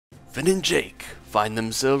Finn and Jake find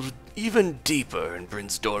themselves even deeper in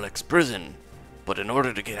Prince Dorlek's prison. But in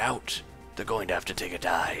order to get out, they're going to have to take a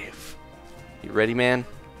dive. You ready, man?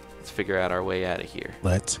 Let's figure out our way out of here.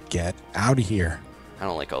 Let's get out of here. I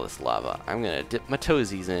don't like all this lava. I'm gonna dip my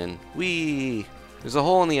toesies in. Whee! There's a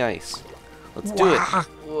hole in the ice. Let's do it.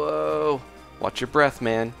 Whoa! Watch your breath,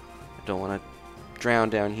 man. I don't want to drown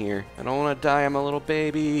down here. I don't want to die. I'm a little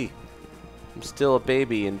baby. I'm still a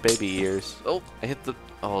baby in baby years. Oh, I hit the...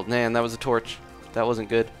 Oh, man, that was a torch. That wasn't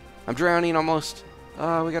good. I'm drowning almost. We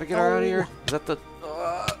gotta get her out of here. Is that the...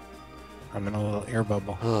 I'm in a little air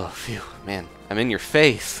bubble. Oh, phew. Man, I'm in your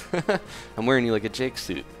face. I'm wearing you like a Jake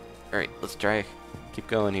suit. Alright, let's try. Keep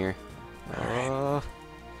going here. I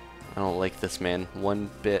don't like this, man. One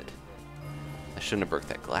bit. I shouldn't have broke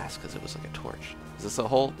that glass because it was like a torch. Is this a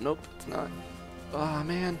hole? Nope, it's not. Oh,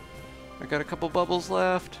 man. I got a couple bubbles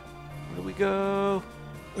left. Where do we go?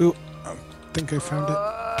 Ooh, I think I found it.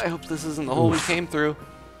 I hope this isn't the hole we came through.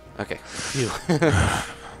 Okay. Phew.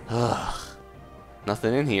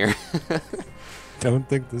 Nothing in here. Don't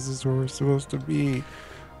think this is where we're supposed to be.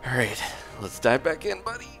 Alright, let's dive back in,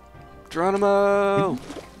 buddy. Geronimo!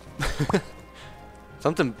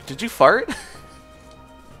 Something, did you fart?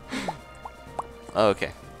 Oh,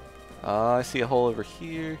 okay. I see a hole over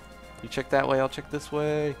here. You check that way, I'll check this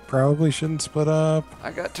way. Probably shouldn't split up.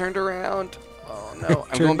 I got turned around. Oh no,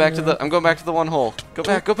 I'm going back to the one hole. Go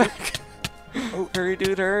back, go back. Oh, hurry,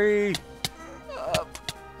 dude, hurry. Up.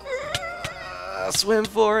 Swim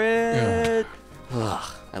for it.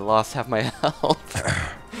 Ugh, I lost half my health.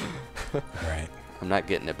 Alright. I'm not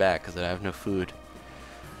getting it back because I have no food.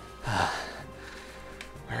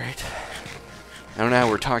 Alright. I don't know how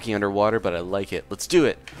we're talking underwater, but I like it. Let's do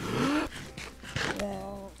it.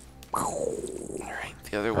 Alright,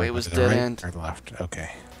 the other way was dead end. Or the left,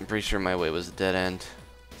 okay. I'm pretty sure my way was a dead end.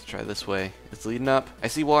 Let's try this way. It's leading up. I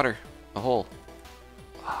see water. A hole.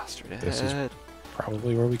 Ah, straight ahead. This is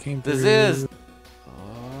probably where we came through. This is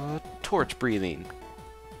torch breathing.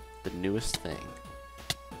 The newest thing.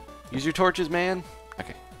 Use your torches, man.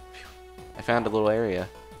 Okay. Phew. I found a little area.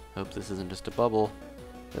 Hope this isn't just a bubble.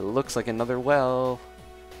 It looks like another well.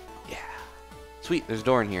 Yeah. Sweet, there's a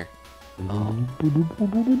door in here. Oh.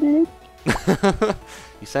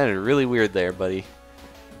 You sounded really weird there, buddy.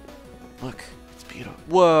 Look, it's beautiful.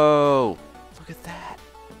 Whoa! Look at that.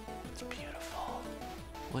 It's beautiful.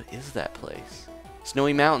 What is that place?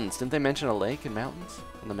 Snowy Mountains. Didn't they mention a lake and mountains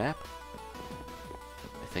on the map?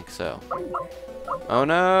 I think so. Oh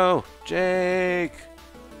no! Jake!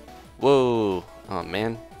 Whoa! Oh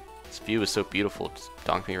man. This view is so beautiful. It just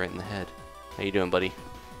donked me right in the head. How you doing, buddy?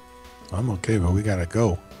 I'm okay, but we gotta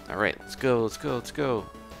go. Alright, let's go, let's go, let's go.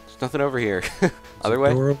 There's nothing over here. Other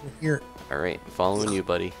way? Door over here. Alright, I'm following you,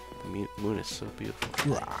 buddy. The moon is so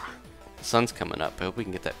beautiful. The sun's coming up. I hope we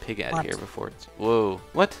can get that pig out of here before it's... Whoa.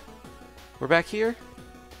 What? We're back here?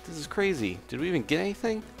 This is crazy. Did we even get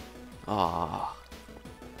anything? Aw.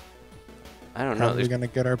 I don't know. How are we gonna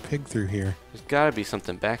get our pig through here? There's gotta be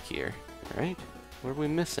something back here, right? What are we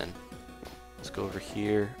missing? Let's go over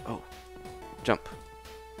here. Oh, jump.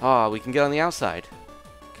 Ah, we can get on the outside.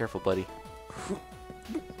 Careful, buddy.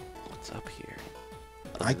 What's up here?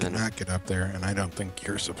 I cannot get up there, and I don't think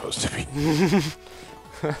you're supposed to be.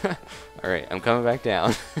 Alright, I'm coming back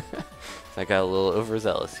down. I got a little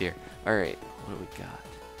overzealous here. Alright, what do we got?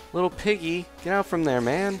 Little piggy, get out from there,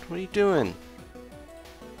 man. What are you doing?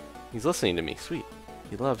 He's listening to me. Sweet.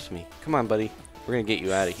 He loves me. Come on, buddy. We're gonna get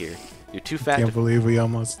you out of here. You're too fat. I can't believe we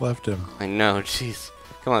almost left him. I know, jeez.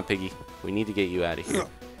 Come on, piggy. We need to get you out of here.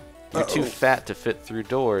 You're too fat to fit through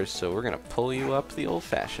doors, so we're gonna pull you up the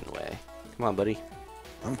old-fashioned way. Come on, buddy.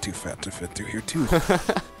 I'm too fat to fit through here, too.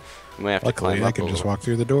 You might have to climb up I can just walk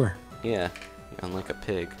through the door. Yeah, unlike a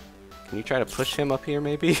pig. Can you try to push him up here,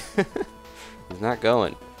 maybe? He's not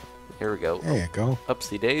going. Here we go. There you go.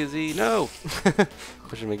 Upsy daisy. No!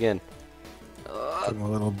 Push him again. Give him a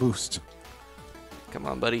little boost. Come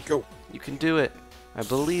on, buddy. Go. You can do it. I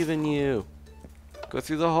believe in you. Go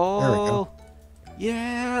through the hole. There we go.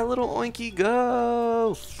 Yeah, little oinky,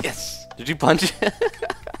 go. Yes. Did you punch it?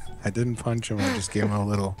 I didn't punch him. I just gave him a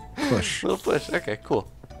little push. Little push. Okay,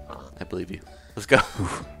 cool. I believe you. Let's go.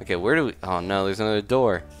 Okay, where do we... Oh, no, there's another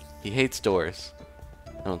door. He hates doors.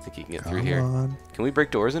 I don't think he can get through here. On. Can we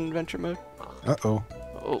break doors in adventure mode? Uh-oh.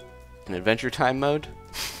 Oh, in adventure time mode?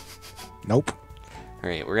 Nope.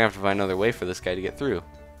 Alright, we're gonna have to find another way for this guy to get through.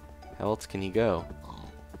 How else can he go?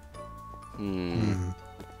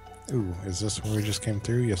 Ooh, is this where we just came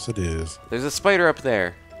through? Yes, it is. There's a spider up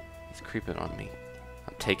there. He's creeping on me.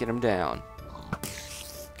 I'm taking him down.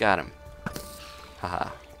 Got him.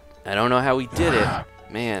 Haha. I don't know how we did it.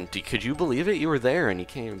 Man, could you believe it? You were there and you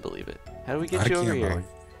can't even believe it. How do we get you over here?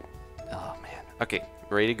 Oh, man. Okay,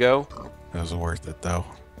 ready to go? It was worth it, though.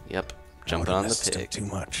 Yep. Jumping on the pig. Too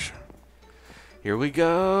much. Here we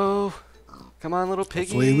go. Come on, little piggy.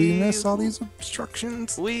 Hopefully we miss all these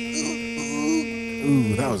obstructions. Whee!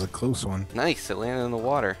 Ooh, that was a close one. Nice, it landed in the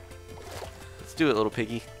water. Let's do it, little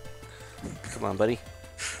piggy. Come on, buddy.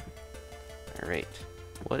 Alright.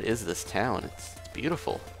 What is this town? It's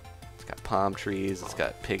beautiful. It's got palm trees. It's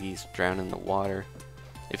got piggies drowning in the water.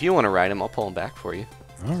 If you want to ride them, I'll pull them back for you.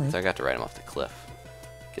 Alright. So I got to ride them off the cliff.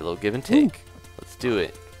 Get a little give and take. Ooh. Let's do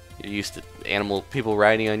it. You're used to people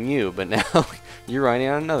riding on you, but now you're riding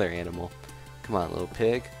on another animal. Come on, little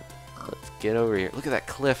pig. Let's get over here. Look at that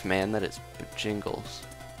cliff, man. That is bajingles.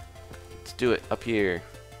 Let's do it up here.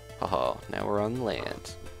 Haha, now we're on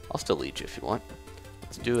land. I'll still lead you if you want.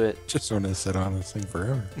 Let's do it. Just want to sit on this thing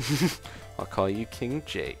forever. I'll call you King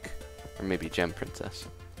Jake. Or maybe Gem Princess.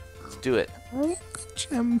 Let's do it.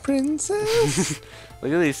 Gem Princess.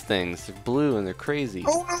 Look at these things. They're blue and they're crazy.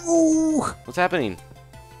 Oh no! What's happening?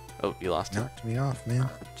 Oh, you lost it. Knocked me off, man.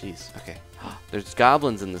 Jeez, okay. There's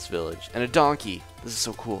goblins in this village. And a donkey. This is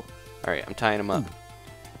so cool. Alright, I'm tying him up.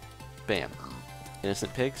 Bam.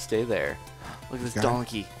 Innocent pig, stay there. Look at this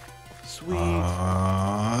donkey. Sweet.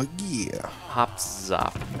 Yeah. Hop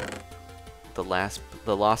zop. The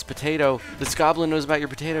lost potato. This goblin knows about your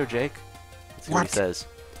potato, Jake. Let's see what he says.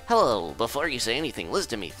 Hello, before you say anything, listen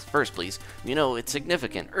to me first, please. You know, it's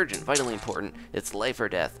significant, urgent, vitally important. It's life or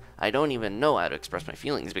death. I don't even know how to express my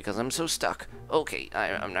feelings because I'm so stuck. Okay,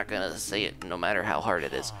 I'm not gonna say it no matter how hard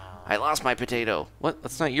it is. I lost my potato. What?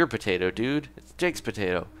 That's not your potato, dude. It's Jake's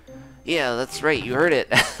potato. Yeah, that's right, you heard it.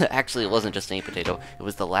 Actually, it wasn't just any potato. It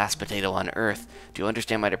was the last potato on Earth. Do you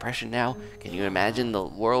understand my depression now? Can you imagine the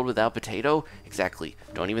world without potato? Exactly.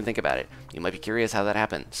 Don't even think about it. You might be curious how that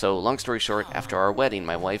happened. So, long story short, after our wedding,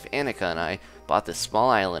 my wife Annika and I bought this small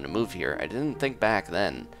island and moved here. I didn't think back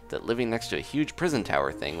then that living next to a huge prison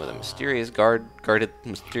tower thing with a mysterious guarded,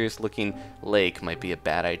 mysterious-looking lake might be a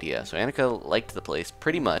bad idea. So Annika liked the place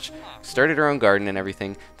pretty much, started her own garden and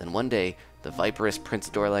everything. Then one day, the viperous Prince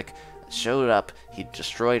Dorlek showed up. He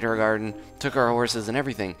destroyed her garden, took our horses and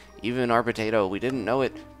everything. Even our potato, we didn't know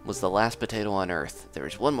it, was the last potato on Earth. There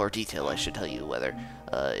is one more detail I should tell you, whether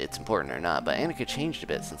it's important or not, but Annika changed a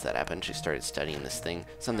bit since that happened. She started studying this thing,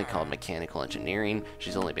 something called mechanical engineering.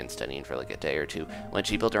 She's only been studying for like a day or two when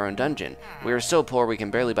she built her own dungeon. We were so poor we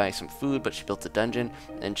can barely buy some food, but she built a dungeon,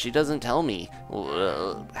 and she doesn't tell me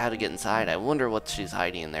how to get inside. I wonder what she's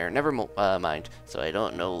hiding in there. Never mind. So I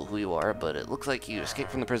don't know who you are, but it looks like you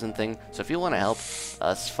escaped from the prison thing. So if you want to help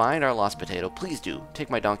us find our lost potato, please do. Take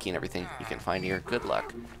my donkey and everything you can find here. Good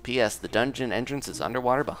luck. P.S. The dungeon entrance is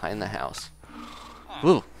underwater behind the house.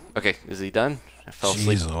 Woo. Okay, is he done? I fell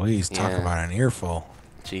asleep. Jeez Louise, talk about an earful.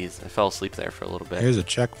 Jeez, I fell asleep there for a little bit. Here's a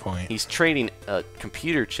checkpoint. He's trading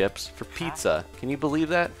computer chips for pizza. Can you believe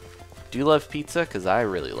that? Do you love pizza? Because I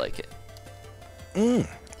really like it. I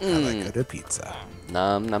like good pizza.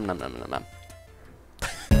 Nom nom nom nom nom nom.